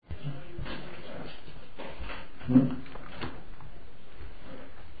Okay,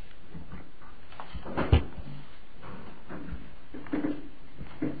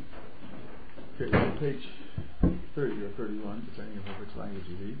 so page 30 or 31, depending on which language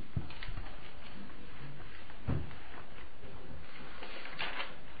you read.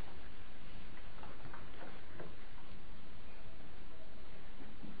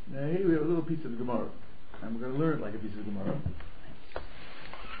 Now here we have a little piece of Gemara, and we're going to learn it like a piece of Gemara.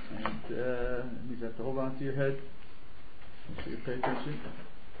 And you have to hold on to your head, make sure you pay attention,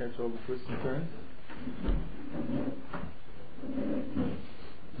 catch all the twists and turns.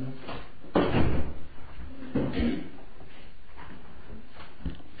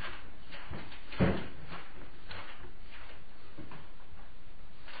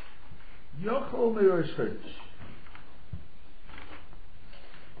 Yochol me'rosh chodesh.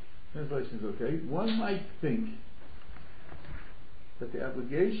 Translation is okay. One might think that the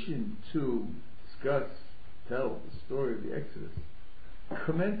obligation to discuss, tell the story of the Exodus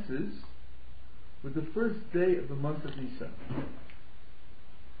commences with the first day of the month of Nisan.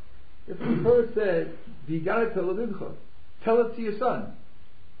 If the Torah said, "V'yigaret l'Levavcha," tell it to your son,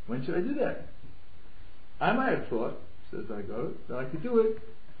 when should I do that? I might have thought, says Haggadah, that I could do it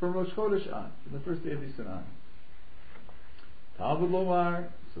from Rosh Chodesh on, from the first day of Nisan on. Talmud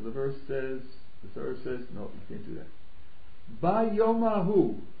Lomar, so the verse says, the Torah says, no, you can't do that. By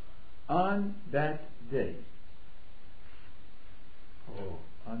Yomahu, on that day. Oh,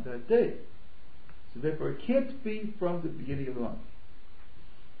 on that day. So therefore it can't be from the beginning of the month.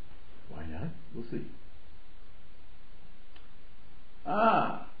 Why not? We'll see.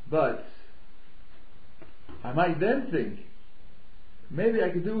 But I might then think, maybe I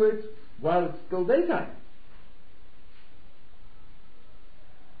could do it while it's still daytime.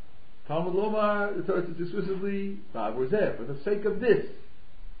 Talmud Lomar, the Torah says exclusively, for the sake of this.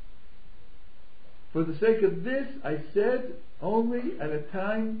 For the sake of this, I said only at a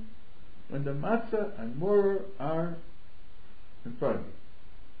time when the matzah and moror are in front of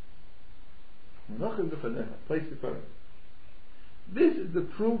you. Place in front of you. This is the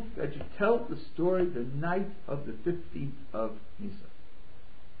proof that you tell the story the night of the 15th of Nisan.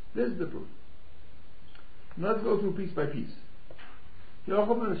 This is the proof. Now let's go through piece by piece.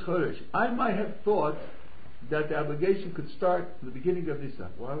 I might have thought that the obligation could start from the beginning of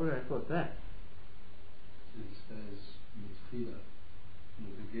Nisan. Why would I have thought that? It says Mitzvah in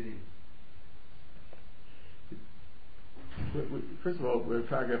the beginning. First of all, we're a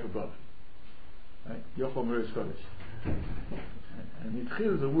paragraph above. Right? Yochol Me'rosh Chodesh. And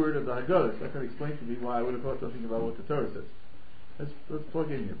Mitchil is a word of the Haggadah, so I can explain to me why I would have thought something about what the Torah says. Let's plug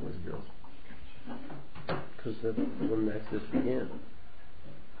in here, boys and girls. Because that's when the Exodus began.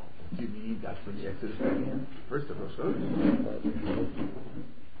 Do you mean that's when the Exodus began? First of Rosh Chodesh?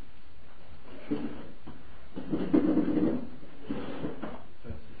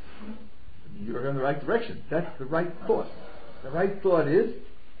 You're in the right direction. That's the right thought. The right thought is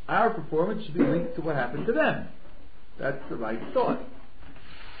our performance should be linked to what happened to them. That's the right thought.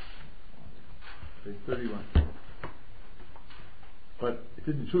 Page 31. But it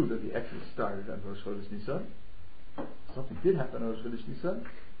isn't true that the Exodus started on Rosh Chodesh Nisan. Something did happen on Rosh Chodesh Nisan.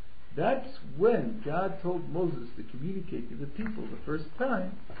 That's when God told Moses to communicate to the people the first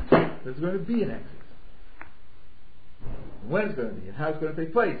time there's going to be an Exodus. When it's going to be, and how it's going to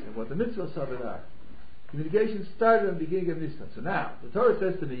take place, and what the mitzvahs of it are. Communication started at the beginning of Nisan. So now, the Torah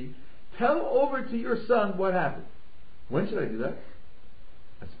says to me, tell over to your son what happened. When should I do that?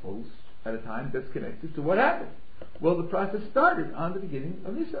 I suppose at a time that's connected to what happened. Well, the process started on the beginning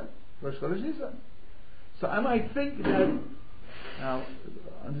of Nisan, Rosh Chodesh Nisan. So I might think that, now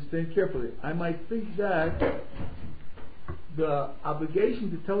understand carefully, I might think that the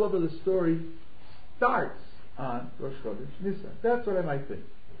obligation to tell over the story starts on Rosh Chodesh Nisan. That's what I might think.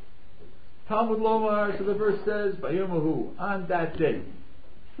 Talmud Lomar, so the verse says, Bayomahu, on that day.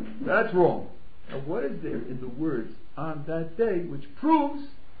 That's wrong. Now what is there in the words on that day which proves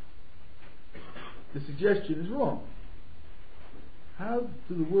the suggestion is wrong? How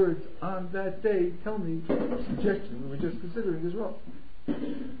do the words on that day tell me the suggestion we were just considering is wrong? There's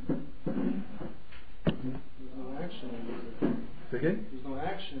no action. Say again? There's no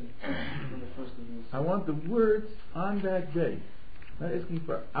action in the first of Nisan. I want the words on that day. I'm not asking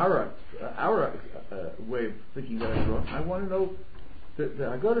for our way of thinking that is wrong. I want to know that the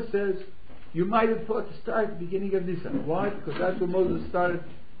Haggadah says you might have thought to start at the beginning of Nisan. Why? Because that's when Moses started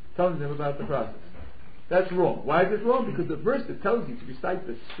telling them about the process. That's wrong. Why is it wrong? Because the verse that tells you to recite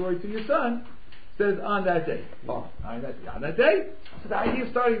the story to your son says on that day. Oh, on that day? So the idea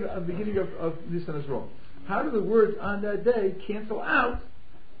of starting at the beginning of Nisan is wrong. How do the words on that day cancel out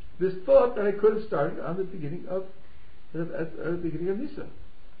this thought that I could have started on the beginning of at the beginning of Nisan.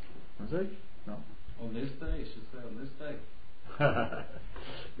 Was I? No. On this day, you should say on this day.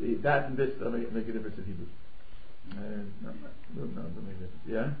 That and this don't make a difference in Hebrew. No, don't make a difference.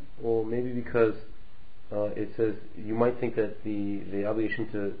 Yeah? Well, maybe because it says you might think that the obligation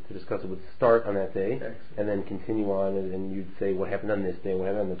to discuss it would start on that day. Excellent. And then continue on, and you'd say what happened on this day, what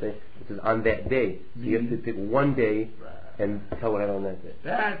happened on that day. It says on that day. So you have to pick one day and tell what happened on that day.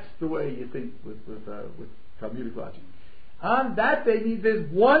 That's the way you think with Talmudic logic. On that day means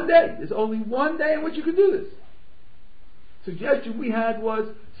there's one day. There's only one day in which you can do this. Suggestion we had was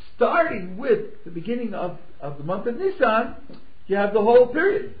starting with the beginning of the month of Nisan, you have the whole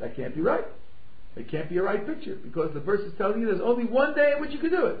period. That can't be right. It can't be a right picture because the verse is telling you there's only one day in which you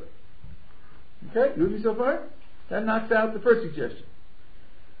can do it. Okay, you with me so far? That knocks out the first suggestion.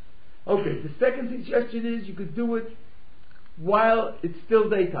 Okay, the second suggestion is you could do it while it's still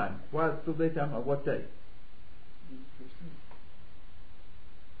daytime. While it's still daytime on what day?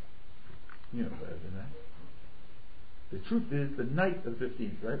 You know better than that. The truth is the night of the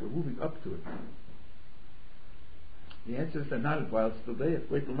 15th, right? We're moving up to it. The answer is that not while it's still day,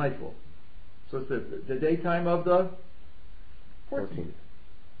 wait till nightfall. So it's the daytime of the 14th.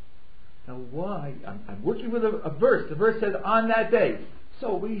 Now why? I'm working with a verse. The verse says on that day.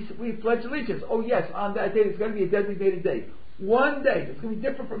 So we pledge allegiance. Oh yes, on that day it's going to be a designated day. One day. It's going to be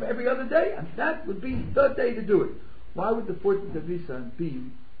different from every other day, and that would be the day to do it. Why would the 14th of Nisan be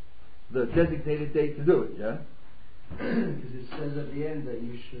the designated day to do it? Yeah. Because it says at the end that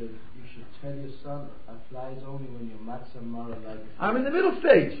you should tell your son applies only when your matzah mara like. I'm in the middle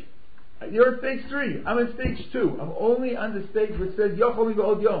stage. You're at stage 3. I'm in stage 2. I'm only on the stage which says Yochel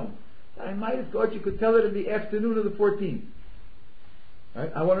V'Od Yom. I might have thought you could tell it in the afternoon of the 14th.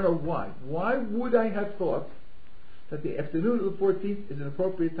 Right? I want to know why. Why would I have thought that the afternoon of the 14th is an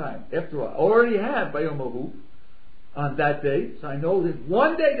appropriate time? After all, I already have Bayom Mahu on that day, so I know there's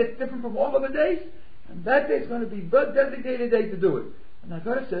one day that's different from all other days, and that day is going to be the designated day to do it. And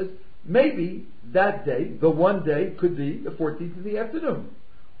Haggadah says maybe that day, the one day, could be the 14th in the afternoon.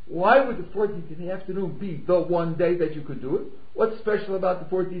 Why would the 14th in the afternoon be the one day that you could do it? What's special about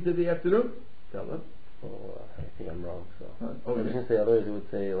the 14th in the afternoon? Tell us. Oh, I think I'm wrong. So I was Okay. going to say otherwise it would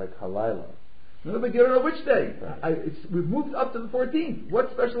say like Halayla. No, but you don't know which day. Right. We've moved up to the 14th.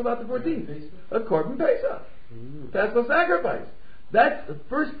 What's special about the 14th? A Korban Pesach. Paschal sacrifice. That's the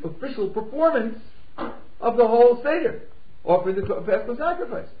first official performance of the whole Seder, offering the Paschal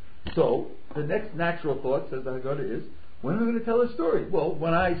sacrifice. So, the next natural thought, says the Haggadah, is, when am I going to tell a story? Well,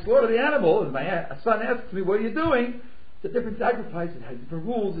 when I slaughter the animal, and my son asks me, what are you doing? It's a different sacrifice. It has different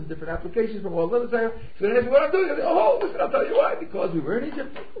rules and different applications from all the other sacrifices. He's going to ask me what I'm doing. I'll say, oh, listen, I'll tell you why. Because we were in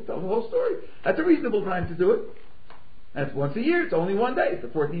Egypt. We'll tell the whole story. That's a reasonable time to do it. And it's once a year. It's only one day. It's the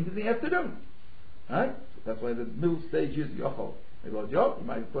 14th in the afternoon. Alright? So that's why the middle stage is Yochel. You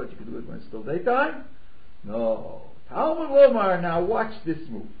might have thought you could do it when it's still daytime. No. Talmud Lomar, now watch this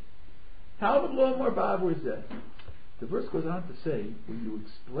move. Talmud Lomar Ba'av Zeh. The verse goes on to say, when you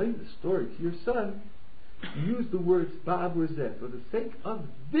explain the story to your son, you use the words Ba'av Zeh. For the sake of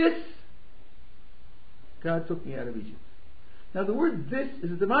this, God took me out of Egypt. Now the word this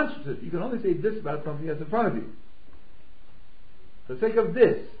is a demonstrative. You can only say this about something that's in front of you. For the sake of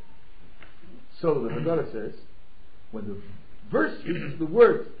this. So the Haggadah says, when the verse uses the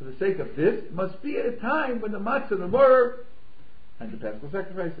words for the sake of this, it must be at a time when the matzah and the maror and the Paschal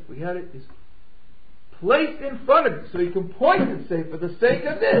sacrifice, if we had it, is placed in front of you. So you can point and say, for the sake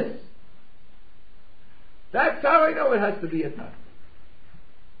of this. That's how I know it has to be at time.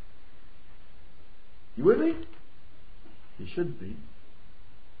 You with me? You shouldn't be.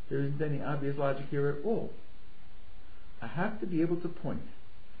 There isn't any obvious logic here at all. I have to be able to point.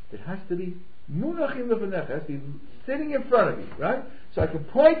 It has to be munachim lefanecha. It has to be sitting in front of you, right? So I can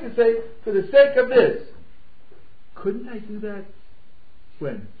point and say, for the sake of this. Couldn't I do that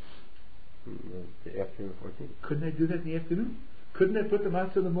when? The afternoon 14th. Couldn't I do that in the afternoon? Couldn't I put the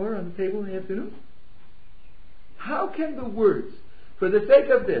matzah and the maror on the table in the afternoon? How can the words, for the sake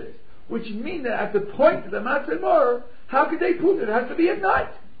of this, which mean that I have to point to the matzah and maror, how could they prove it? It has to be at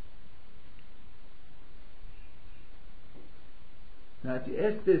night. Now, if you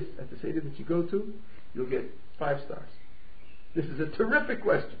ask this at the Seder that you go to, you'll get 5 stars. This is a terrific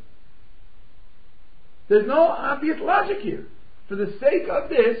question. There's no obvious logic here. For the sake of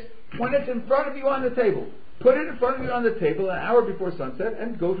this, when it's in front of you on the table, put it in front of you on the table an hour before sunset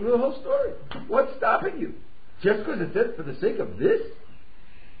and go through the whole story. What's stopping you? Just because it says for the sake of this?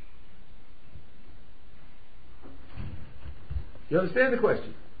 You understand the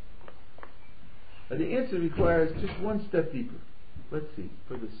question? Now, the answer requires just one step deeper. let's see,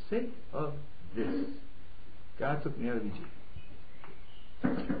 for the sake of this, God took me out of Egypt.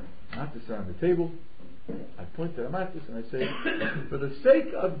 Matzahs are on the table. I point to the matzahs and I say, for the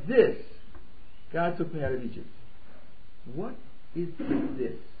sake of this, God took me out of Egypt. What is the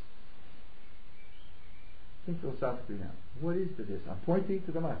this? Think philosophically now. What is the this? I'm pointing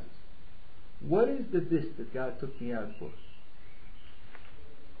to the matzahs. What is the this that God took me out for?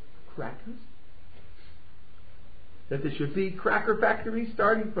 Crackers? That there should be cracker factories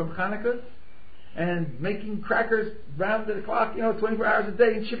starting from Hanukkah and making crackers round the clock, 24 hours a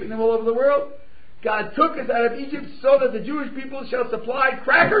day and shipping them all over the world? God took us out of Egypt so that the Jewish people shall supply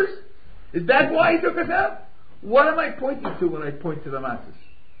crackers? Is that why He took us out? What am I pointing to when I point to the matzahs?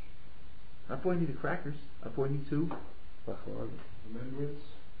 I'm pointing to crackers. I'm pointing to Remembrance.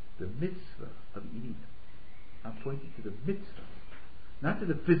 the mitzvah of eating them. I'm pointing to the mitzvah, not to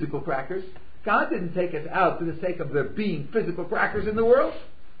the physical crackers. God didn't take us out for the sake of there being physical crackers in the world.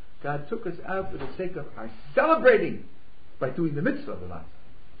 God took us out for the sake of our celebrating by doing the mitzvah of the matzah.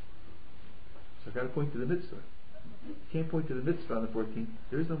 So I've got to point to the mitzvah. You can't point to the mitzvah on the 14th.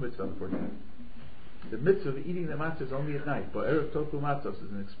 There is no mitzvah on the 14th. The mitzvah of eating the matzah is only at night. But Erev Tofu Matzos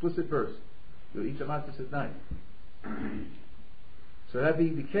is an explicit verse. You'll eat the matzahs at night. So that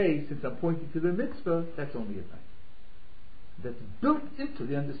being the case, since I'm pointing to the mitzvah, that's only at night. That's built into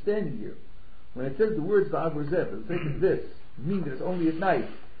the understanding here. When it says the words Va'av Rozeh, for the sake of this, mean that it's only at night.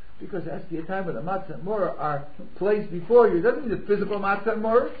 Because that's the time when the matzah and morah are placed before you. It doesn't mean the physical matzah and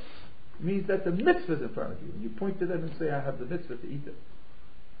morah. It means that the mitzvah is in front of you. And you point to them and say, I have the mitzvah to eat them.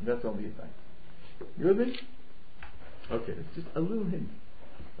 And that's only at night. You with me? Okay, it's just a little hint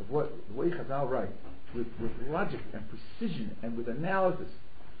of what the way Chazal write, with logic and precision and with analysis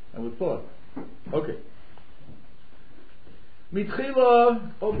and with thought. Okay.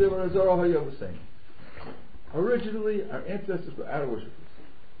 Mitchila Obdevar Azara Hayav was saying, originally our ancestors were idol worshippers.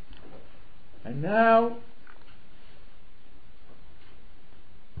 And now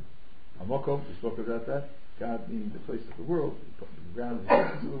Hamokom, we spoke about that, God being the place of the world, the ground and the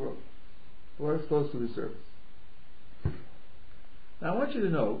essence of the world. We're exposed to the service. Now I want you to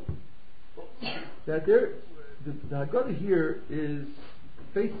know that the Haggadah here is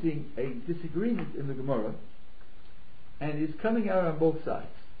facing a disagreement in the Gemara and is coming out on both sides.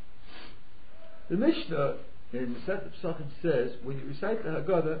 The Mishnah in Masechet Pesachim says, when you recite the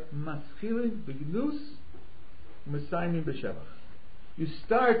Haggadah, Maschilin b'gnus, Mesaymin b'shevach. You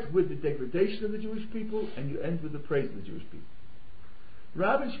start with the degradation of the Jewish people and you end with the praise of the Jewish people.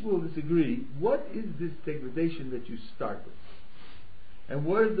 Rav and Shmuel disagree. What is this degradation that you start with? And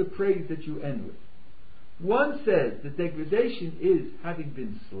what is the praise that you end with? One says the degradation is having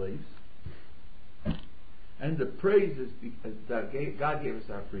been slaves, and the praise is that God gave us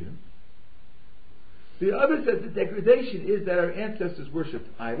our freedom. The other says the degradation is that our ancestors worshipped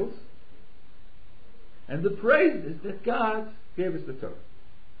idols, and the praise is that God gave us the Torah.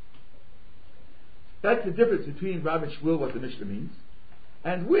 That's the difference between Rav and Shmuel, what the Mishnah means.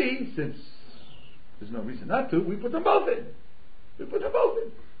 And we, since there's no reason not to, we put them both in. We put them both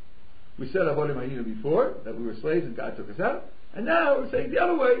in. We said Avodim Hayinu before, that we were slaves and God took us out. And now we're saying the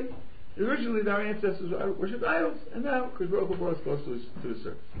other way. Originally our ancestors worshipped idols, and now because we're brought us close to the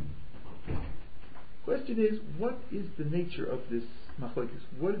service. Question is, what is the nature of this machlokes?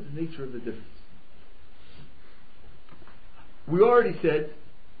 What is the nature of the difference? We already said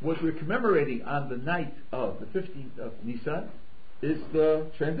what we're commemorating on the night of the 15th of Nisan is the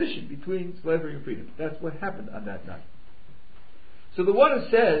transition between slavery and freedom. That's what happened on that night. So the one who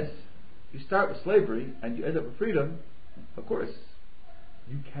says you start with slavery and you end up with freedom, of course,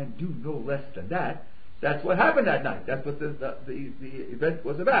 you can do no less than that. That's what happened that night. That's what the event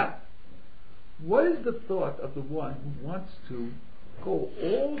was about. What is the thought of the one who wants to go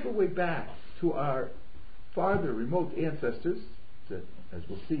all the way back to our farther remote ancestors, as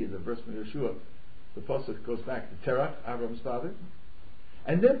we'll see in the verse from Yeshua, the pasuk goes back to Terach, Avram's father,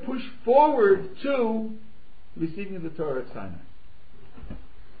 and then push forward to receiving the Torah at Sinai.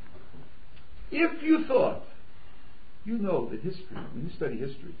 If you thought, you know that history, when you study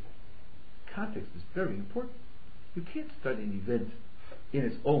history, context is very important. You can't study an event in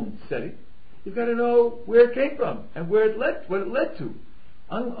its own setting. You've got to know where it came from and what it led to.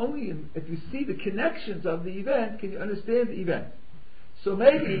 Only if you see the connections of the event can you understand the event. So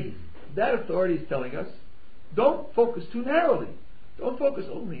maybe that authority is telling us, don't focus too narrowly. Don't focus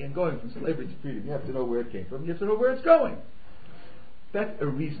only on going from slavery to freedom. You have to know where it came from. You have to know where it's going. That's a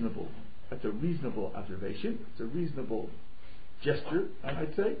reasonable observation. It's a reasonable gesture, I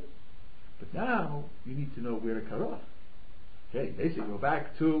might say. But now you need to know where to cut off. Okay, basically go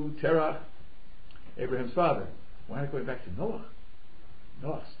back to Terach, Abraham's father. Why not going back to Noah?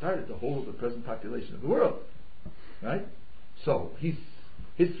 Noah started the whole of the present population of the world. Right? So his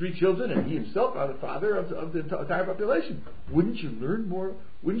 3 children and he himself are the father of the entire population. Wouldn't you learn more?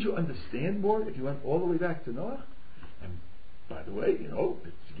 Wouldn't you understand more if you went all the way back to Noah? And by the way, to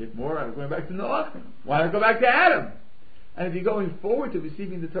get more out of going back to Noah, why not go back to Adam? And if you're going forward to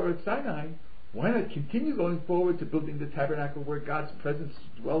receiving the Torah at Sinai, why not continue going forward to building the tabernacle where God's presence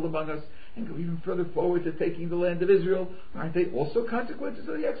dwelled among us, and go even further forward to taking the land of Israel? Aren't they also consequences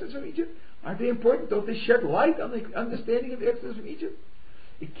of the Exodus from Egypt? Aren't they important? Don't they shed light on the understanding of the Exodus from Egypt?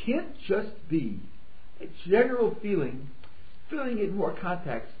 It can't just be a general feeling. Filling it in more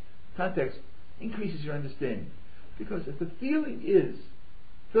context increases your understanding. Because if the feeling is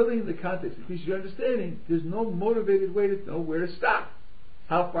filling in the context increases your understanding, there's no motivated way to know where to stop.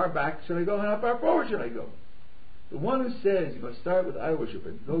 How far back should I go and how far forward should I go? The one who says you must start with idol worship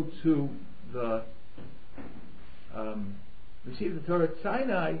and go to the receive the Torah at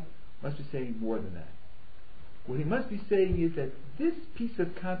Sinai must be saying more than that. What he must be saying is that this piece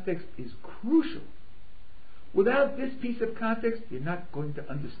of context is crucial. Without this piece of context, you're not going to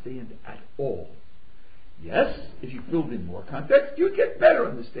understand at all. Yes, if you filled in more context, you'd get better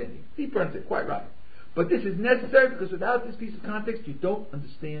understanding. He turns it quite right. But this is necessary because without this piece of context, you don't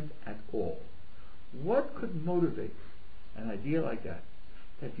understand at all. What could motivate an idea like that?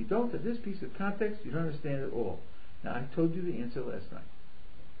 That if you don't have this piece of context, you don't understand at all. Now, I told you the answer last night.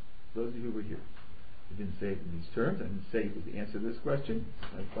 Those of you who were here. I didn't say it in these terms. I didn't say it was the answer to this question.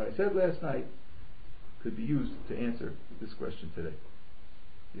 What I said last night could be used to answer this question today.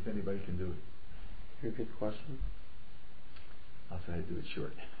 If anybody can do it. Repeat the question. I'll try to do it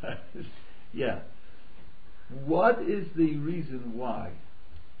short. Yeah. What is the reason why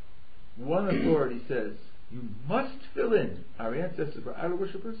one authority says you must fill in our ancestors were idol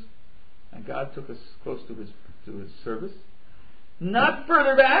worshippers and God took us close to his service? Not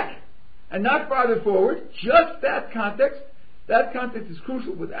further back and not farther forward, just that context. That context is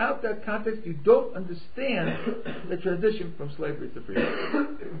crucial. Without that context, you don't understand the transition from slavery to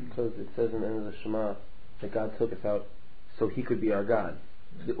freedom. Because it says in the end of the Shema that God took us out so He could be our God.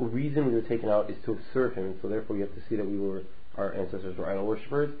 The reason we were taken out is to serve Him, and so therefore you have to see that our ancestors were idol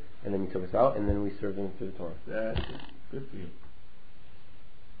worshippers, and then He took us out, and then we served Him through the Torah. That's it. Good for you.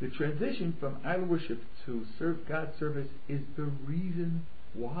 The transition from idol worship to God's service is the reason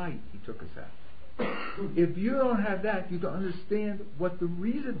why He took us out. If you don't have that, you don't understand what the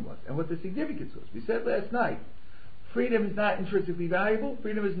reason was and what the significance was. We said last night, freedom is not intrinsically valuable.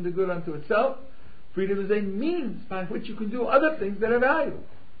 Freedom isn't a good unto itself. Freedom is a means by which you can do other things that are valuable.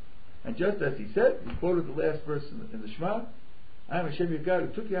 And just as he said, we quoted the last verse in the Shema, I am Hashem your God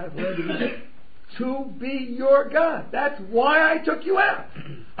who took you out of the land of Egypt to be your God. That's why I took you out.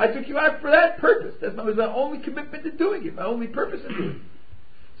 I took you out for that purpose. That was my only commitment to doing it, my only purpose in doing it.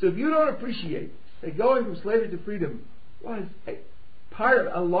 So if you don't appreciate that going from slavery to freedom was a part of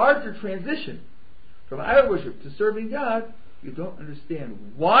a larger transition from idol worship to serving God, you don't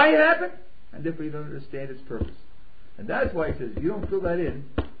understand why it happened, and therefore you don't understand its purpose. And that's why he says, if you don't fill that in,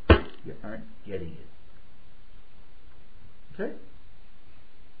 you aren't getting it. Okay?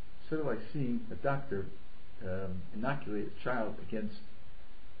 Sort of like seeing a doctor inoculate a child against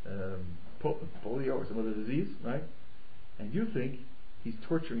polio or some other disease, right? And you think he's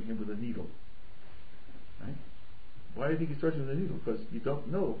torturing him with a needle. Right? Why do you think he's torturing with a needle? Because you don't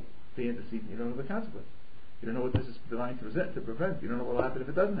know the antecedent, you don't know the consequence. You don't know what this is designed to prevent. You don't know what will happen if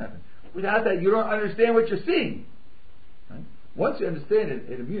it doesn't happen. Without that, you don't understand what you're seeing. Right? Once you understand it,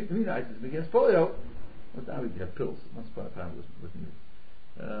 it immunizes him against polio. Well, now we have pills. Once upon a time it was new.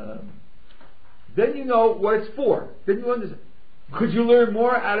 Then you know what it's for. Then you understand. Could you learn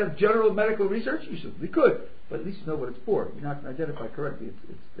more out of general medical research? You certainly could. But at least you know what it's for. You're not going to identify correctly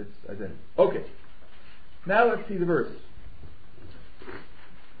its identity. Okay. Now let's see the verse.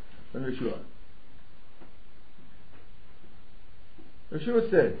 From Yeshua. Yeshua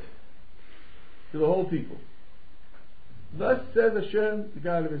said to the whole people, thus says Hashem, the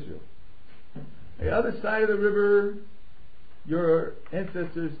God of Israel, on the other side of the river your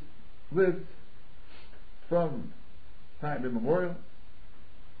ancestors lived from time immemorial.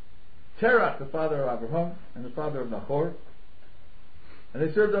 Terach, the father of Abraham and the father of Nahor, and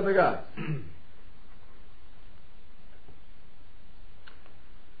they served other gods.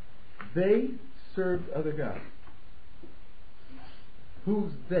 They served other gods.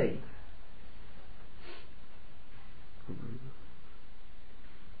 Who's they?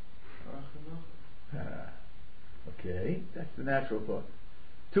 Okay, that's the natural thought.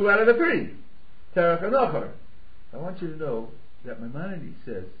 2 out of the 3. Terach and Nahor. I want you to know that Maimonides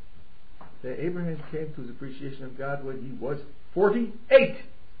says that Abraham came to his appreciation of God when he was 48.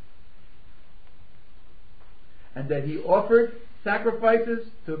 And that he offered sacrifices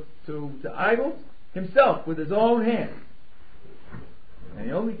to idols himself with his own hands. And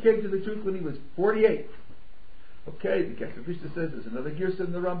he only came to the truth when he was 48. Okay, the Kesef Mishnah says there's another Girsa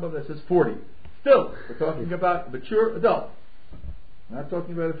in the Rambam that says 40. Still, we're talking about a mature adult. We're not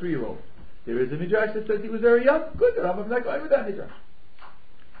talking about a 3-year-old. There is a Midrash that says he was very young. Good, the Rambam's not going with that Midrash.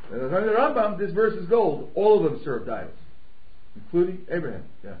 But according to the Rambam, this verse is gold. All of them served idols, including Abraham.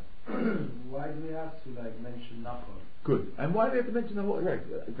 Yeah. Why do we have to mention Nachor? Good. And why do we have to mention the whole? Right.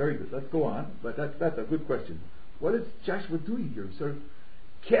 Very good. Let's go on. But that's a good question. What is Joshua doing here? He's sort of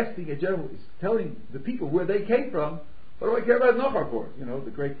casting a general. He's telling the people where they came from. What do I care about Nachor for?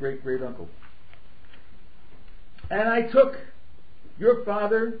 The great uncle. And I took your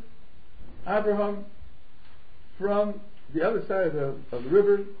father Abraham from the other side of the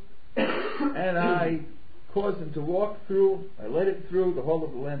river, and I caused him to walk through. I led him through the whole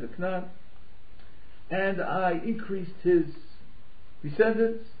of the land of Canaan, and I increased his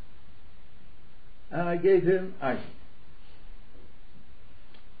descendants, and I gave him Isaac.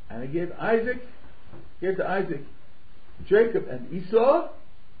 And I gave to Isaac Jacob and Esau.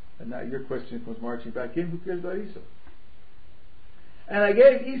 And now your question comes marching back in. Who cares about Esau? And I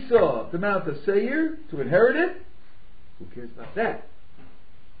gave Esau the Mount of Seir to inherit it. Who cares about that?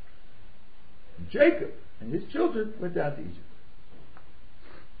 And Jacob and his children went down to Egypt.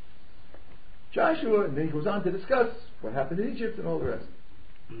 Joshua, and then he goes on to discuss what happened in Egypt and all the rest.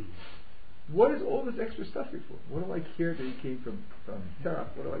 What is all this extra stuff here for? What do I care that he came from Terach?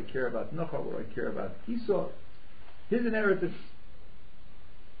 What do I care about Nachor? What do I care about Esau? His inheritance.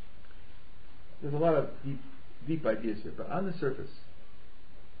 There's a lot of deep ideas here, but on the surface,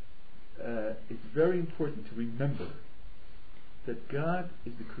 it's very important to remember that God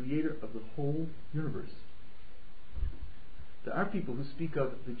is the creator of the whole universe. There are people who speak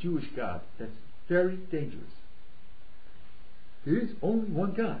of the Jewish God. That's very dangerous. There is only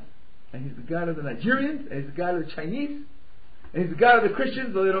one God, and He's the God of the Nigerians, and He's the God of the Chinese, and He's the God of the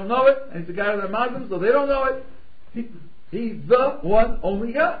Christians, though they don't know it, and He's the God of the Muslims, though they don't know it. He's the one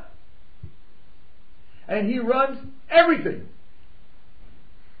only God. And He runs everything.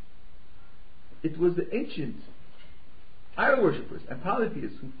 It was the ancient idol worshippers and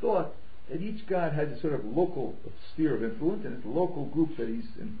polytheists who thought that each god has a sort of local sphere of influence, and it's a local group that he's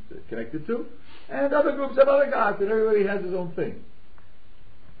connected to, and other groups have other gods, and everybody has his own thing.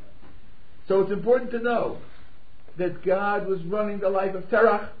 So it's important to know that God was running the life of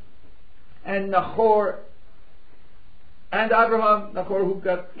Terach and Nachor and Abraham. Nachor, who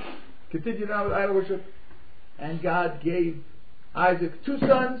continued on with idol worship, and God gave Isaac 2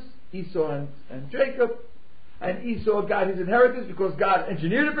 sons, Esau and Jacob. And Esau got his inheritance because God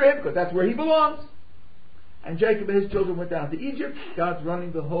engineered it for him, because that's where he belongs. And Jacob and his children went down to Egypt. God's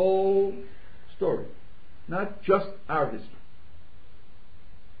running the whole story, not just our history.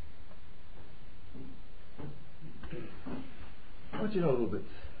 I want you to know a little bit.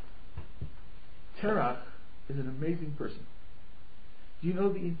 Terach is an amazing person. Do you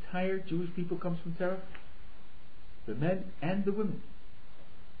know the entire Jewish people comes from Terach? The men and the women.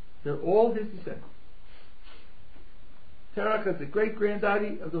 They're all his descendants. Terach is the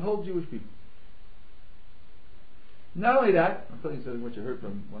great-granddaddy of the whole Jewish people. Not only that, I'm telling you something which I heard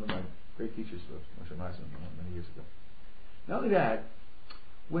from one of my great teachers, Moshe Meissen, many years ago. Not only that,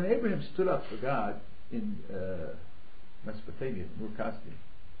 when Abraham stood up for God in Mesopotamia, Ur-Kasdim,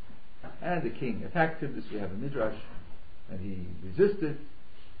 and the king attacked him, this we have in Midrash, and he resisted,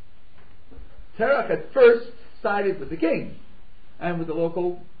 Terach at first sided with the king and with the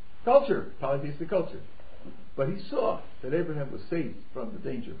local culture, polytheistic culture. But he saw that Abraham was saved from the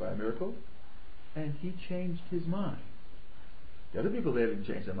danger by a miracle, and he changed his mind. The other people there didn't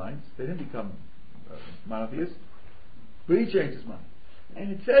change their minds. They didn't become monotheists. But he changed his mind.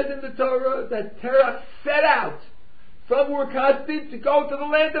 And it says in the Torah that Terach set out from Ur-Kasdim to go to the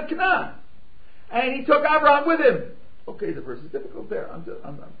land of Canaan. And he took Abraham with him. Okay, the verse is difficult there.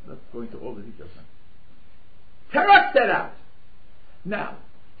 I'm not going to all the details now. Terach set out. Now,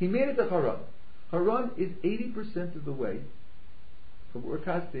 he made it to Haran. Haran is 80% of the way from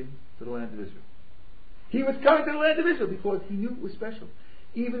Ur-Kasdim to the land of Israel. He was coming to the land of Israel because he knew it was special.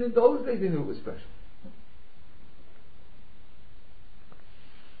 Even in those days he knew it was special.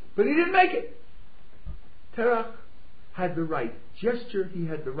 But he didn't make it. Terach had the right gesture, he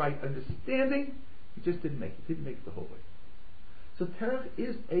had the right understanding, he just didn't make it. He didn't make it the whole way. So Terach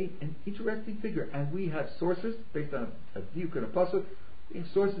is an interesting figure, and we have sources based on a diuk and a pasuk,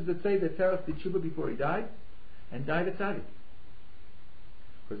 sources that say that Terach did tshuva before he died, and died a tzaddik.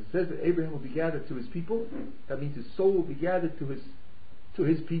 Because it says that Abraham will be gathered to his people. That means his soul will be gathered to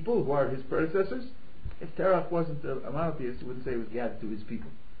his people, who are his predecessors. If Terach wasn't a monotheist, he wouldn't say he was gathered to his people.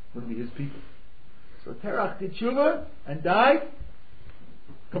 It wouldn't be his people. So Terach did tshuva and died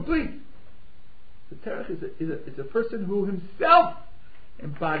complete. So Terach is a person who himself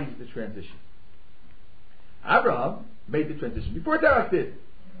embodies the transition. Abraham made the transition before Terach did.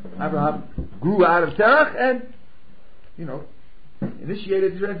 Abraham grew out of Terach and,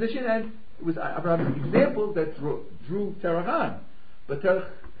 initiated the transition, and it was Abraham's example that drew Terach on. But Terach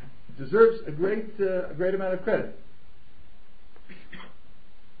deserves a great amount of credit.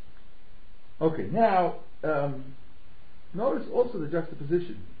 Okay, now notice also the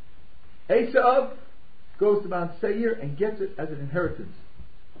juxtaposition. Esav goes to Mount Seir and gets it as an inheritance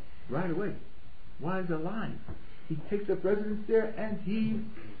right away while he's alive. He takes up residence there and he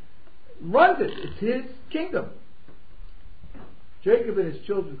runs it. It's his kingdom. Jacob and his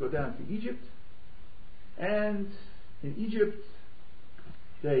children go down to Egypt, and in Egypt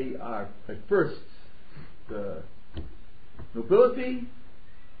they are at first the nobility,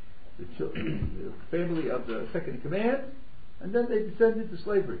 the family of the second in command, and then they descend into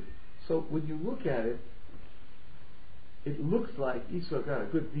slavery. So when you look at it, it looks like Esau got a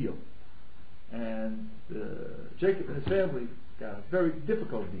good deal, and Jacob and his family got a very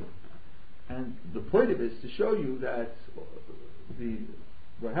difficult deal. And the point of it is to show you that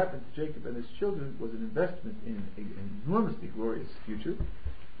what happened to Jacob and his children was an investment in an enormously glorious future,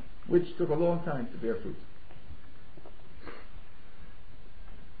 which took a long time to bear fruit.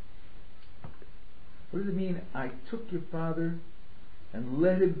 What does it mean? I took your father and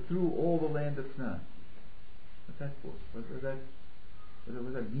led him through all the land of Canaan. What's that for? What does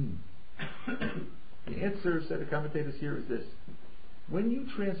that mean? The answer, said the commentators here, is this: when you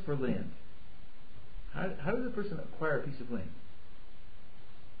transfer land, how does a person acquire a piece of land?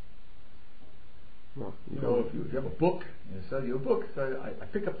 Well, if you have a book, and they sell you a book, so I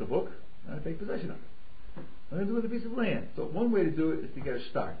pick up the book and I take possession of it. What do I do with a piece of land? So one way to do it is to get a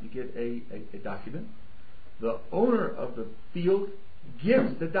start. You get a document. The owner of the field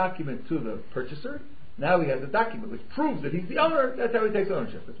gives the document to the purchaser. Now he has a document which proves that he's the owner. That's how he takes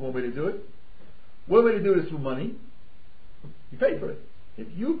ownership. That's one way to do it. One way to do it is through money. You pay for it. If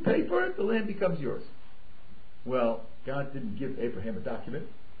you pay for it, the land becomes yours. Well, God didn't give Abraham a document,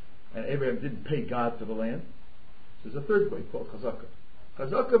 and Abraham didn't pay God for the land. There's a third way called chazakah.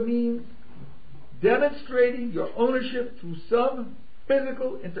 Chazakah means demonstrating your ownership through some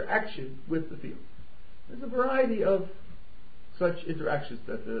physical interaction with the field. There's a variety of such interactions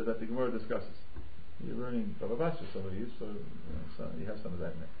that the Gemara discusses. You're learning Baba Basra, some of you, so you have some of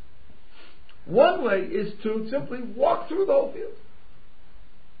that in there. One way is to simply walk through the whole field.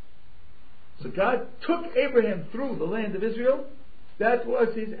 So God took Abraham through the land of Israel. That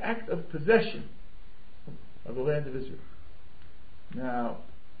was his act of possession of the land of Israel. Now,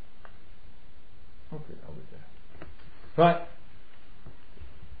 okay, I'll leave that. Fine.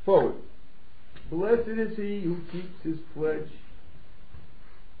 Forward. Blessed is he who keeps his pledge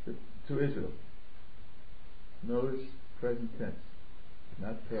to Israel. Notice present tense,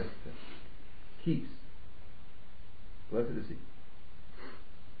 not past tense. Keeps. Blessed is he.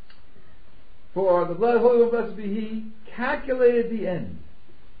 For the blood of Holy One, blessed be he, calculated the end.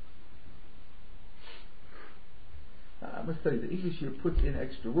 I must tell you, the English here puts in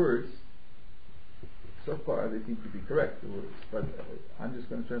extra words. So far, they seem to be correct, the words, but I'm just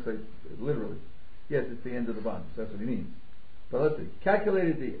going to translate it literally. Yes, it's the end of the bond. That's what he means. But let's see.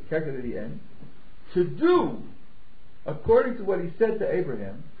 Calculated the end to do according to what he said to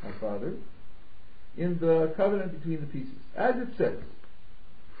Abraham, my father, in the covenant between the pieces. As it says,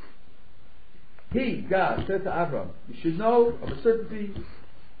 he, God, said to Abraham, you should know of a certainty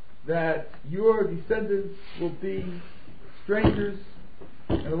that your descendants will be strangers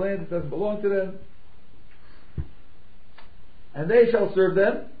in a land that doesn't belong to them, and they shall serve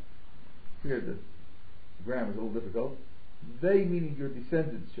them. Here the grammar is a little difficult. They, meaning your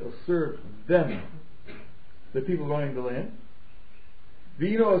descendants, shall serve them, the people running the land.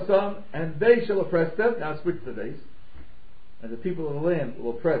 V'yino osam, and they shall oppress them. Now switch the days. And the people of the land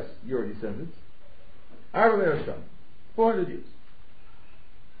will oppress your descendants. 400 years.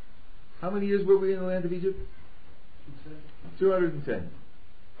 How many years were we in the land of Egypt? 210.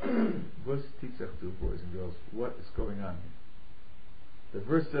 Boys and girls, what is going on here? The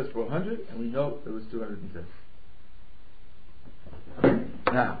verse says 400, and we know there was 210.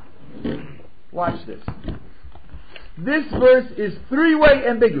 Now, watch this. This verse is three-way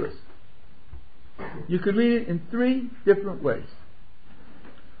ambiguous. You can read it in three different ways.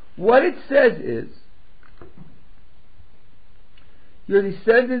 What it says is, your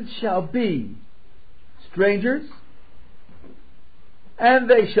descendants shall be strangers, and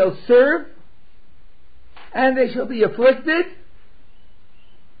they shall serve, and they shall be afflicted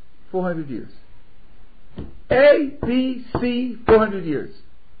 400 years. A, B, C, 400 years.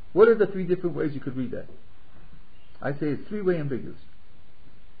 What are the three different ways you could read that? I say it's three-way ambiguous.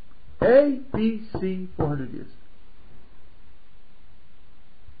 A, B, C, 400 years.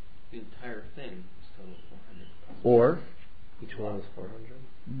 The entire thing is total 400. Or, Each one is 400.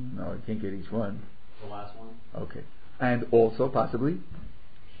 no, I can't get each one. The last one? Okay. And also, possibly,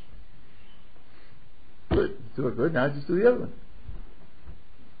 good, do it good, now just do the other one.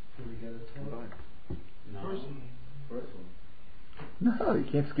 Can we get a total? No. First one. No, you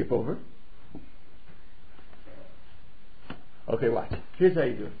can't skip over. Okay, watch. Here's how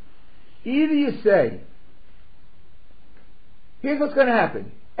you do it. Either you say, here's what's going to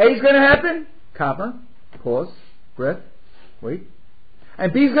happen. A is going to happen, comma, pause, breath, wait.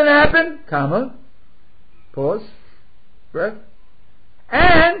 And B is going to happen, comma, pause, breath.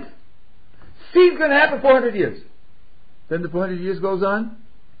 And C is going to happen 400 years. Then the 400 years goes on,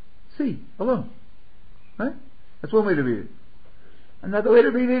 C, alone. Right? That's one way to read it. Another way to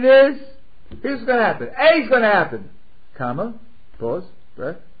read it is, here's what's going to happen. A is going to happen, comma, pause,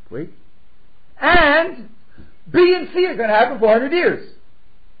 breath, wait. And B and C are going to happen 400 years.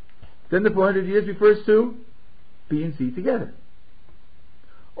 Then the 400 years refers to B and C together.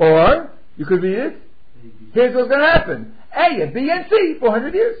 Or, you could read it, here's what's going to happen. A and B and C,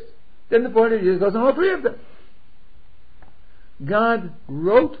 400 years. Then the 400 years goes on all three of them. God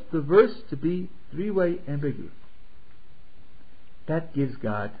wrote the verse to be three-way ambiguous. That gives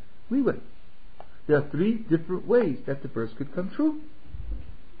God leeway. There are three different ways that the verse could come true.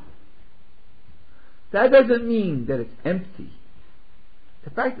 That doesn't mean that it's empty.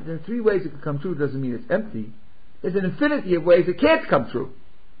 The fact that there are three ways it could come true doesn't mean it's empty. There's an infinity of ways it can't come true.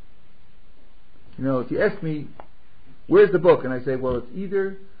 You know, if you ask me, where's the book? And I say, well, it's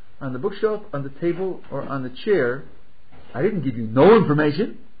either on the bookshelf, on the table, or on the chair. I didn't give you no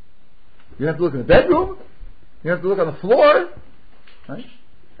information. You have to look in the bedroom. You have to look on the floor. Right?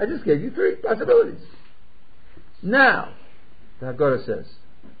 I just gave you three possibilities. Now, the Haggadah says,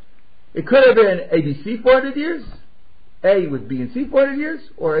 it could have been A, B, C 400 years, A with B and C 400 years,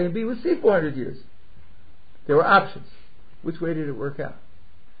 or A and B with C 400 years. There were options. Which way did it work out?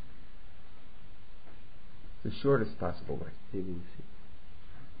 The shortest possible way. A, B, and C.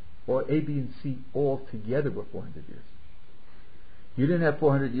 Or A, B, and C all together were 400 years. You didn't have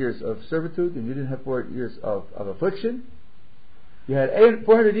 400 years of servitude, and you didn't have 400 years of affliction. You had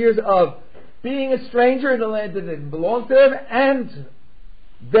 400 years of being a stranger in the land that didn't belong to them, and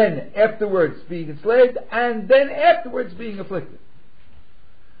then afterwards being enslaved, and then afterwards being afflicted.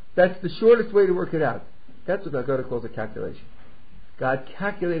 That's the shortest way to work it out. That's what Haggadah calls a calculation. God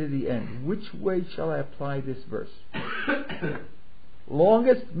calculated the end. Which way shall I apply this verse?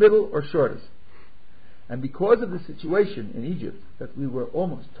 Longest, middle, or shortest? And because of the situation in Egypt, that we were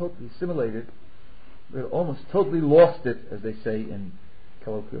almost totally assimilated, we had almost totally lost it, as they say in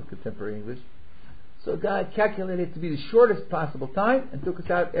colloquial contemporary English. So God calculated it to be the shortest possible time and took us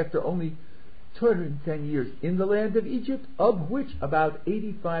out after only 210 years in the land of Egypt, of which about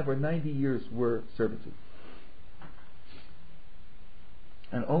 85 or 90 years were servitude.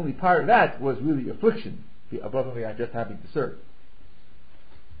 And only part of that was really affliction, above and beyond just having to serve.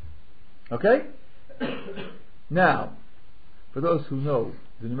 Okay? Now, for those who know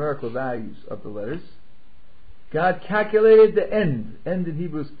the numerical values of the letters, God calculated the end. End in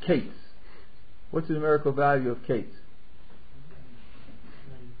Hebrew is Kate. What's the numerical value of Kate?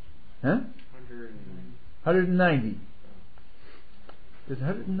 190. Does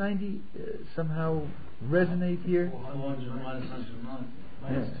 190 somehow resonate here?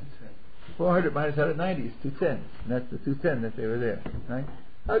 400 minus 190 is 210. And that's the 210 that they were there. Right?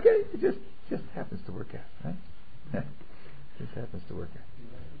 Okay, it just happens to work out. Right? Just happens to work out.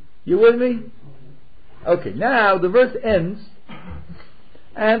 You with me? Okay, now the verse ends,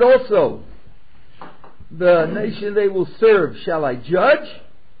 and also, the nation they will serve shall I judge,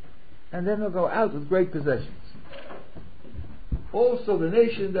 and then they'll go out with great possessions. Also the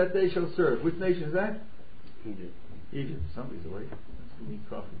nation that they shall serve. Which nation is that? Egypt. Somebody's awake. That's the neat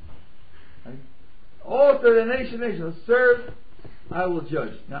coffee. Right? Also the nation they shall serve, I will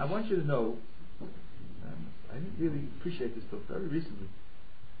judge. Now I want you to know, I didn't really appreciate this till very recently.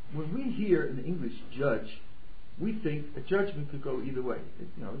 When we hear in English judge, we think a judgment could go either way. It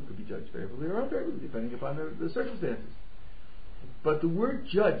could be judged favorably or unfavorably, depending upon the circumstances. But the word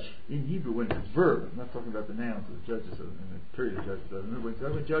judge in Hebrew, when it's a verb, I'm not talking about the nouns of the judges and the period of judges, when it's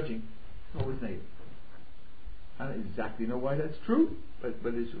talking about judging, it's always negative. I don't exactly know why that's true, but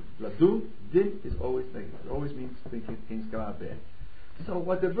it's true. Ladun, din is always negative. It always means things come out bad. So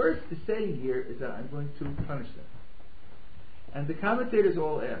what the verse is saying here is that I'm going to punish them. And the commentators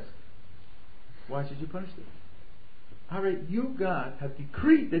all ask, why should you punish them? Alright, you, God, have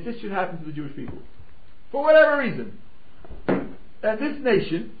decreed that this should happen to the Jewish people. For whatever reason. And this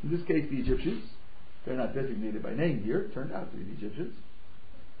nation, in this case the Egyptians, they're not designated by name here, turned out to be the Egyptians,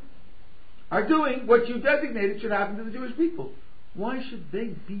 are doing what you designated should happen to the Jewish people. Why should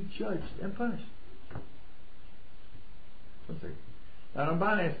they be judged and punished? One second. Now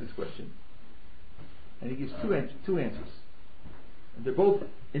Ramban asked this question, and he gives two answers. And they're both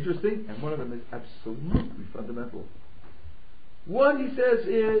interesting, and one of them is absolutely fundamental. One, he says,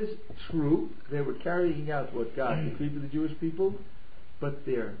 is true. They were carrying out what God decreed for the Jewish people, but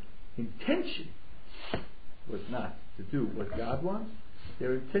their intention was not to do what God wants.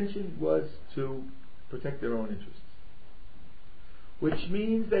 Their intention was to protect their own interests. Which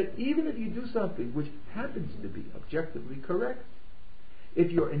means that even if you do something which happens to be objectively correct,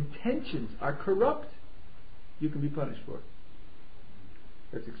 if your intentions are corrupt, you can be punished for it.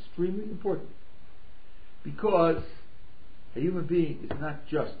 That's extremely important. Because a human being is not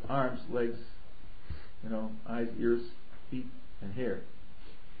just arms, legs, eyes, ears, feet, and hair.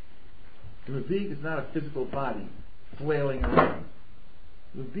 A human being is not a physical body flailing around.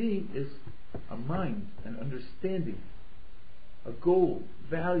 A human being is a mind, an understanding, a goal,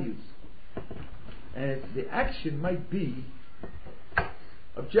 values. And the action might be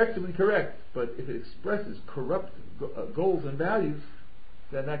objectively correct, but if it expresses corrupt goals and values,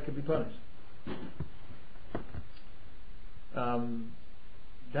 then that can be punished.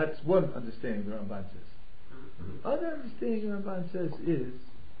 That's one understanding the Ramban says. The other understanding the Ramban says is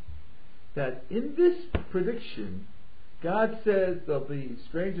that in this prediction, God says there'll be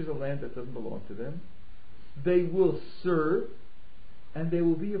strangers in a land that doesn't belong to them. They will serve, and they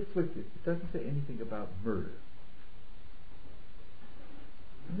will be afflicted. It doesn't say anything about murder.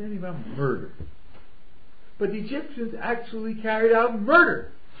 It doesn't say anything about murder. But the Egyptians actually carried out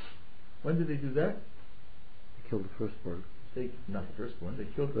murder. When did they do that? They killed the firstborn. Not the firstborn. They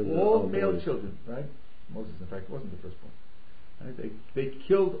killed all male children, right? Moses, in fact, wasn't the firstborn. Right? They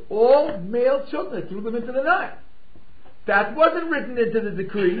killed all male children. They threw them into the Nile. That wasn't written into the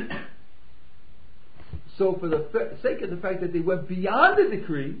decree. So for the sake of the fact that they went beyond the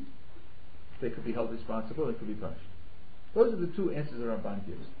decree, they could be held responsible and could be punished. Those are the two answers that Ramban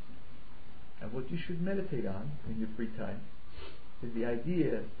gives. And what you should meditate on in your free time is the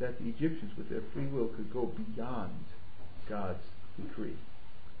idea that the Egyptians, with their free will, could go beyond God's decree.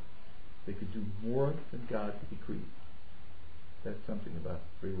 They could do more than God decreed. That's something about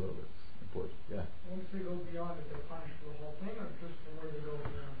free will that's important. Yeah. Once they go beyond it, they're punished for the whole thing, or just for where they go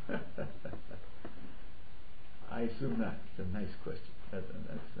beyond? I assume not. It's a nice question. That's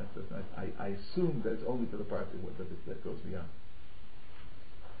nice. I assume that it's only for the part that goes beyond.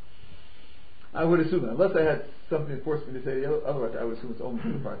 I would assume that. Unless I had something that forced me to say otherwise, I would assume it's only for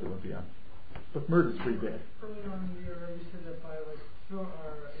the part that went beyond. But murder's pretty bad. Early on in the year, you said that by stone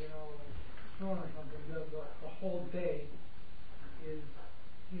or something, the whole day is,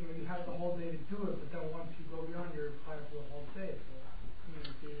 you have the whole day to do it, but then once you go beyond, you're required for the whole day. So,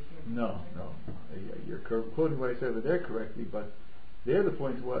 No. You're quoting what I said over there correctly, but there the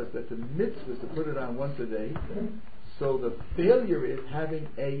point was that the mitzvah was to put it on once a day, so the failure is having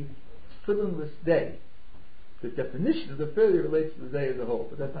a fillingless day. The definition of the failure relates to the day as a whole,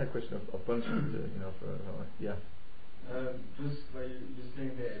 but that's not a question of punishment. Yeah. Just like you're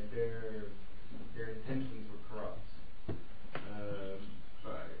saying that their intentions were corrupt.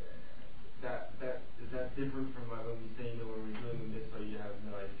 But that is that different from like when we say when we're doing the mitzvah, you have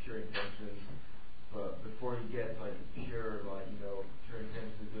pure intentions, but before you get pure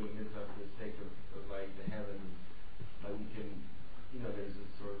intentions of doing mitzvah for the sake of the heavens, we can there's a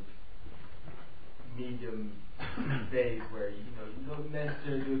sort of medium phase where you don't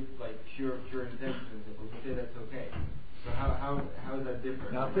necessarily do pure intentions, but we say that's okay. So how is that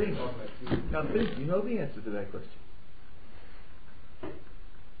different? Now think. You know the answer to that question.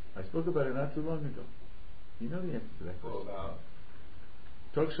 I spoke about it not too long ago. You know the answer to that question.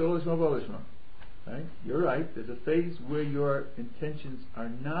 Talk sholish ma bolishma. Right? You're right. There's a phase where your intentions are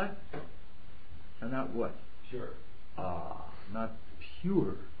not what? Pure. Not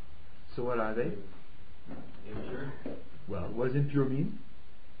pure. So what are they? Impure. Well, what does impure mean?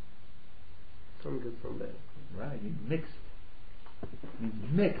 Some good, some bad. Right, it means mixed. It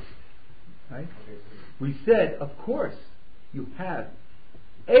means mixed. Right? Okay, so we said, of course, you have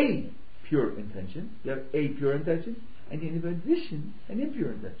a pure intention. You have a pure intention, and in addition, an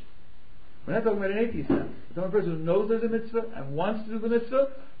impure intention. We're not talking about an atheist now. We're talking about a person who knows there's a mitzvah and wants to do the mitzvah,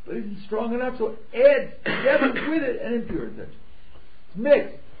 but isn't strong enough, so adds together with it an impure intention. It's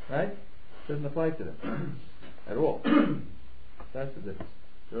mixed, right? Doesn't apply to them at all. That's the difference.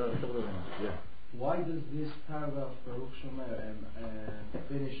 Yeah. Why does this paragraph, Baruch Shomer,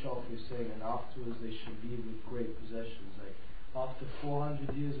 finish off with saying, and afterwards they should leave with great possessions? Like, after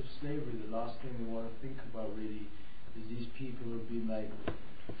 400 years of slavery, the last thing we want to think about really is these people who have been like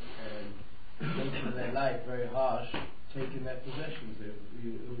making their life very harsh, taking their possessions. It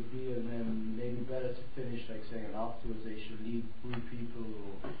would be maybe better to finish like saying, and afterwards they should leave free people.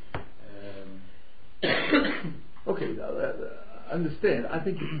 Okay, understand. I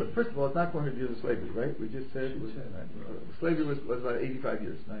think, first of all, it's not 400 years of slavery, right? We just said slavery was about 85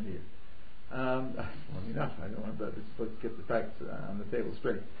 years, 90 years. Long enough. I don't want to. Let's get the facts on the table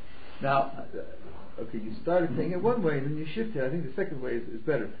straight. Now, okay, you started saying it one way, and then you shifted. I think the second way is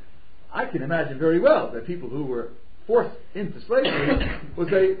better. I can imagine very well that people who were forced into slavery will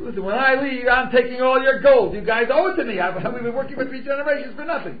say, "Listen, when I leave, I'm taking all your gold. You guys owe it to me. We've been working for 3 generations for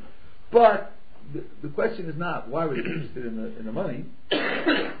nothing." But the question is not why were they interested in the money.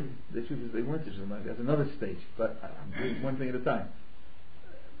 The truth is they weren't interested in the money. That's another stage. But I'm doing one thing at a time.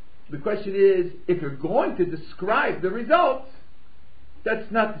 The question is, if you're going to describe the results, that's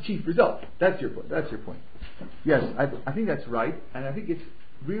not the chief result. That's your point. Yes, I think that's right, and I think it's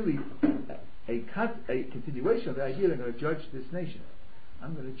really a continuation of the idea that I'm going to judge this nation.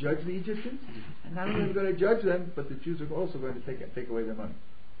 I'm going to judge the Egyptians, and not only am I going to judge them, but the Jews are also going to take away their money.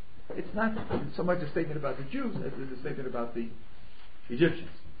 It's not so much a statement about the Jews as it is a statement about the Egyptians.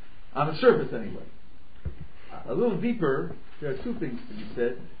 On the surface, anyway. A little deeper, there are 2 things to be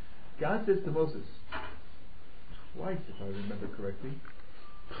said. God says to Moses, twice if I remember correctly,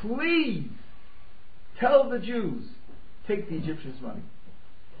 please tell the Jews, take the Egyptians' money.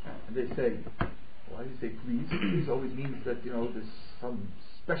 And they say, why do you say please? Please always means that, there's some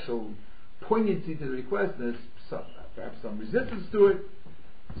special poignancy to the request, and there's perhaps some resistance to it.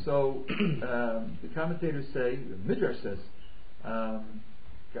 So the commentators say, the Midrash says,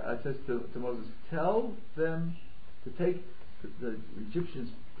 God says to Moses, tell them to take the Egyptians'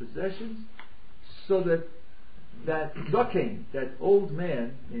 possessions so that Zaken, that old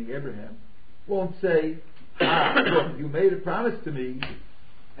man, meaning Abraham, won't say, look, you made a promise to me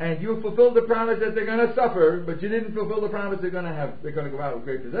and you fulfilled the promise that they're going to suffer, but you didn't fulfill the promise they're going to go out with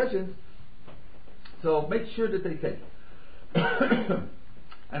great possessions, so make sure that they take.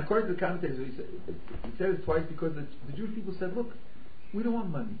 And according to the commentators, he said it twice because the Jewish people said, look, we don't want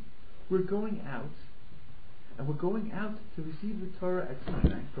money, we're going out, and we're going out to receive the Torah at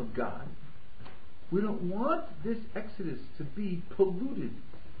Sinai from God. We don't want this exodus to be polluted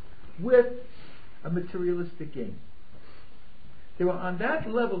with a materialistic gain. They were on that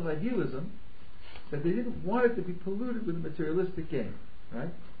level of idealism that they didn't want it to be polluted with a materialistic gain,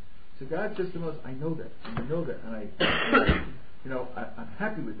 right? So God says to Moses, I know that, and I'm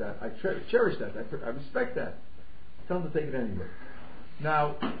happy with that. I cherish that. I respect that. Tell them to take it anyway.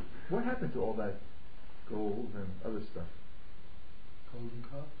 Now, what happened to all that gold and other stuff? Golden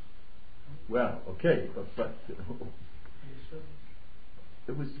calf? Well, okay, but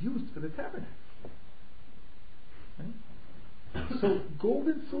it was used for the tabernacle. Right? So gold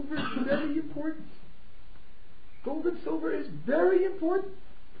and silver is very important. Gold and silver is very important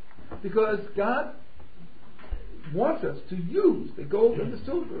because God wants us to use the gold and the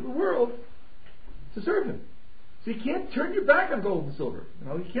silver of the world to serve Him. So you can't turn your back on gold and silver.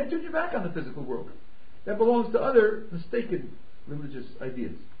 You can't turn your back on the physical world. That belongs to other mistaken religious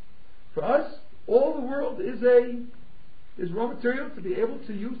ideas. For us, all the world is raw material to be able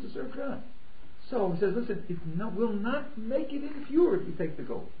to use to serve God. So he says, listen, we'll not make it impure if you take the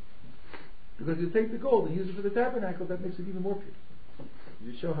gold. Because if you take the gold and use it for the tabernacle, that makes it even more pure.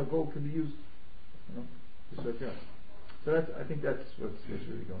 You show how gold can be used, to serve God. So I think that's what's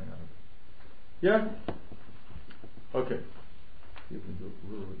really going on. Yeah? Okay. See if we can do a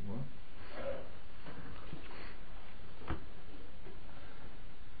little bit more.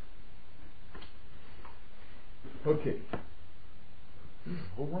 Okay.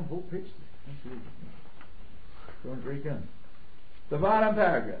 One whole page. Going great gun. The bottom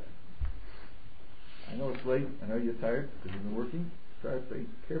paragraph. I know it's late. I know you're tired because you've been working. Try to pay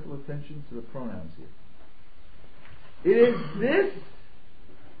careful attention to the pronouns here. It is this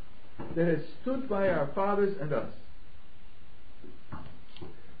that has stood by our fathers and us.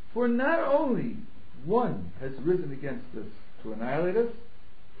 For not only one has risen against us to annihilate us,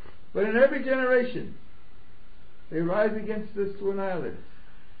 but in every generation they rise against us to annihilate us.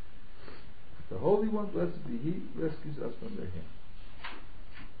 The Holy One, blessed be He, rescues us from their hand.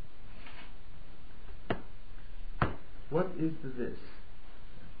 What is the this?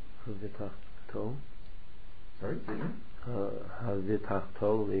 Havitachto. Sorry, say again?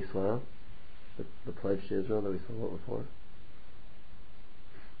 Havitachto Israel. The pledge to Israel that we saw what before.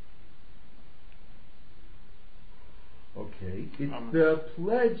 Okay, it's the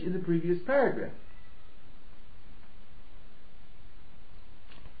pledge in the previous paragraph.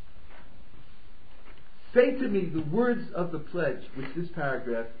 Say to me the words of the pledge which this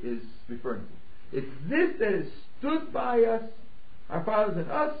paragraph is referring to. It's this that has stood by us, our fathers and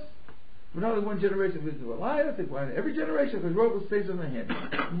us, for not only one generation of Israel alive, every generation, because wrote will stays on the hand.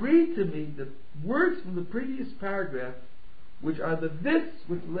 Read to me the words from the previous paragraph, which are the this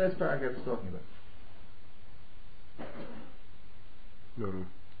which the last paragraph is talking about. No.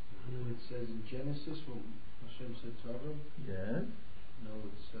 It says in Genesis when Hashem said to Abraham, Yes. "No,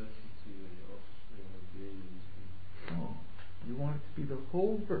 it's certainty of your offspring will be in Oh, you want it to be the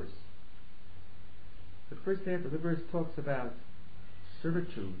whole verse. The first half of the verse talks about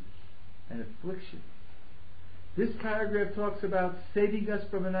servitude and affliction. This paragraph talks about saving us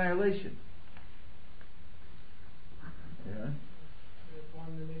from annihilation. Yeah. If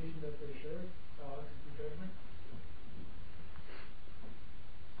one the nation that they serve, to be judgment.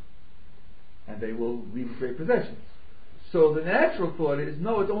 And they will leave great possessions. So the natural thought is,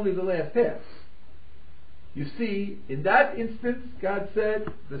 no, it's only the last half. You see, in that instance, God said,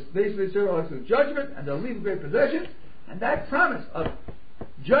 the nation they serve will execute judgment, and they'll leave great possessions, and that promise of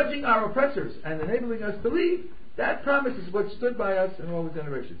judging our oppressors and enabling us to leave, that promise is what stood by us in all the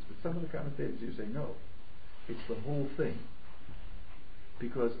generations. But some of the commentators here say, no, it's the whole thing.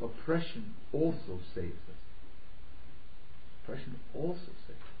 Because oppression also saves us. Oppression also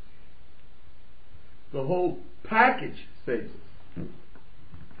saves us. The whole package saves us.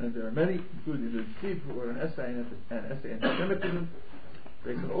 And there are many, including the Steve, who wrote an essay on anti-Semitism,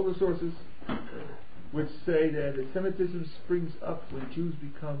 based on all the sources, which say that anti-Semitism springs up when Jews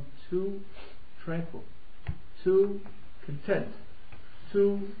become too tranquil, too content,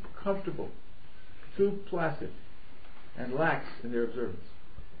 too comfortable, too placid, and lax in their observance.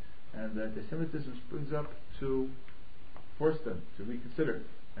 And that anti-Semitism springs up to force them to reconsider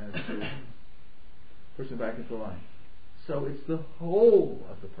and to push them back into line. So it's the whole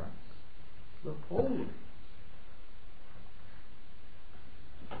of the promise. The whole of it.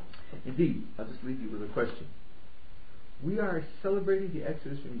 Indeed, I'll just leave you with a question. We are celebrating the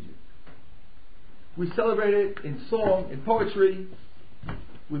Exodus from Egypt. We celebrate it in song, in poetry,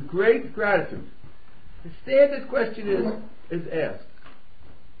 with great gratitude. The standard question is asked.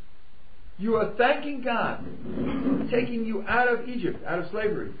 You are thanking God for taking you out of Egypt, out of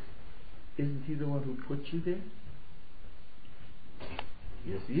slavery. Isn't He the one who put you there?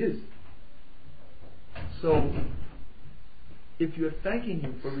 Yes, He is. So, if you're thanking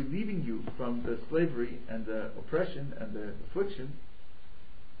Him for relieving you from the slavery and the oppression and the affliction,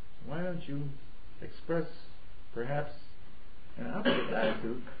 why don't you express perhaps an opposite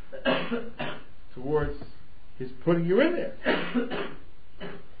attitude towards His putting you in there?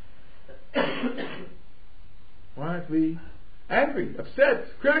 Why aren't we angry, upset,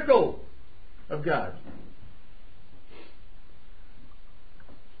 critical of God?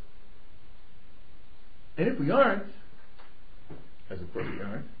 And if we aren't, as of course we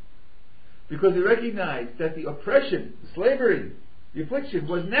aren't, because we recognize that the oppression, the slavery, the affliction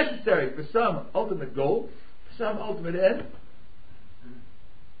was necessary for some ultimate goal, for some ultimate end,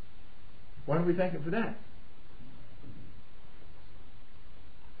 why don't we thank Him for that?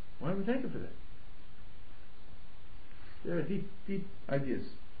 Why don't we thank Him for that? There are deep ideas.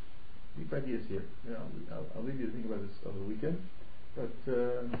 Deep ideas here. You know, I'll leave you to think about this over the weekend. But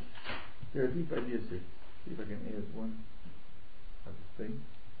there are deep ideas here. See if I can add one other thing.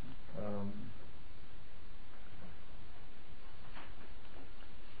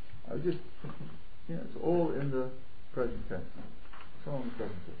 I was just, it's all in the present tense. It's all in the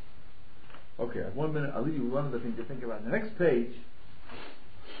present tense. Okay, I have 1 minute. I'll leave you one other thing to think about. The next page,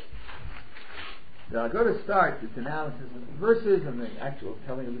 now I'm going to start this analysis of the verses and the actual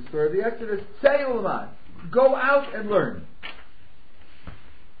telling of the story of the Exodus. Say, Ulamad, go out and learn.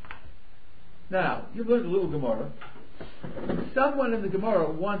 Now, you've learned a little Gemara. Someone in the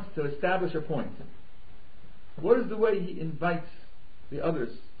Gemara wants to establish a point. What is the way he invites the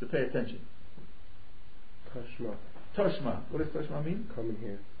others to pay attention? Tashma. Toshma. What does Toshma mean? Come and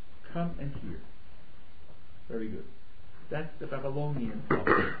hear. Come and hear. Very good. That's the Babylonian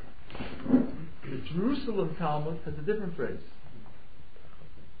Talmud. The Jerusalem Talmud has a different phrase.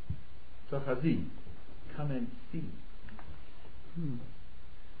 Tochazi. Come and see.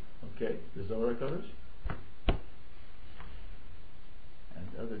 Okay, the Zohar Kodesh. And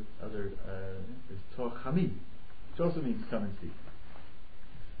other there's Tochami. which also means come and see.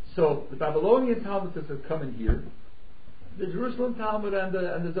 So the Babylonian Talmud says come and hear. The Jerusalem Talmud and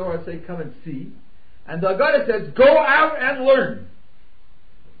the Zohar say come and see. And the Haggadah says go out and learn.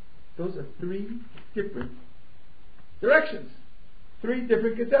 Those are three different directions. Three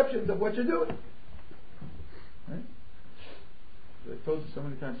different conceptions of what you're doing. Right? I've told you so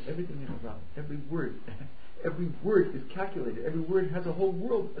many times, everything in Chazal, every word is calculated. Every word has a whole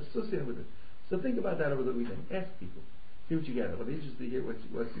world associated with it. So think about that over the weekend. Ask people. See what you get. It'll be interesting to hear what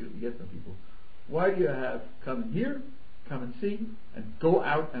you get from people. Why do you have come and hear, come and see, and go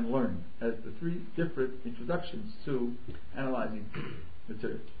out and learn as the three different introductions to analyzing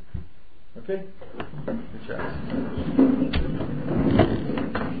material? Okay? Good job.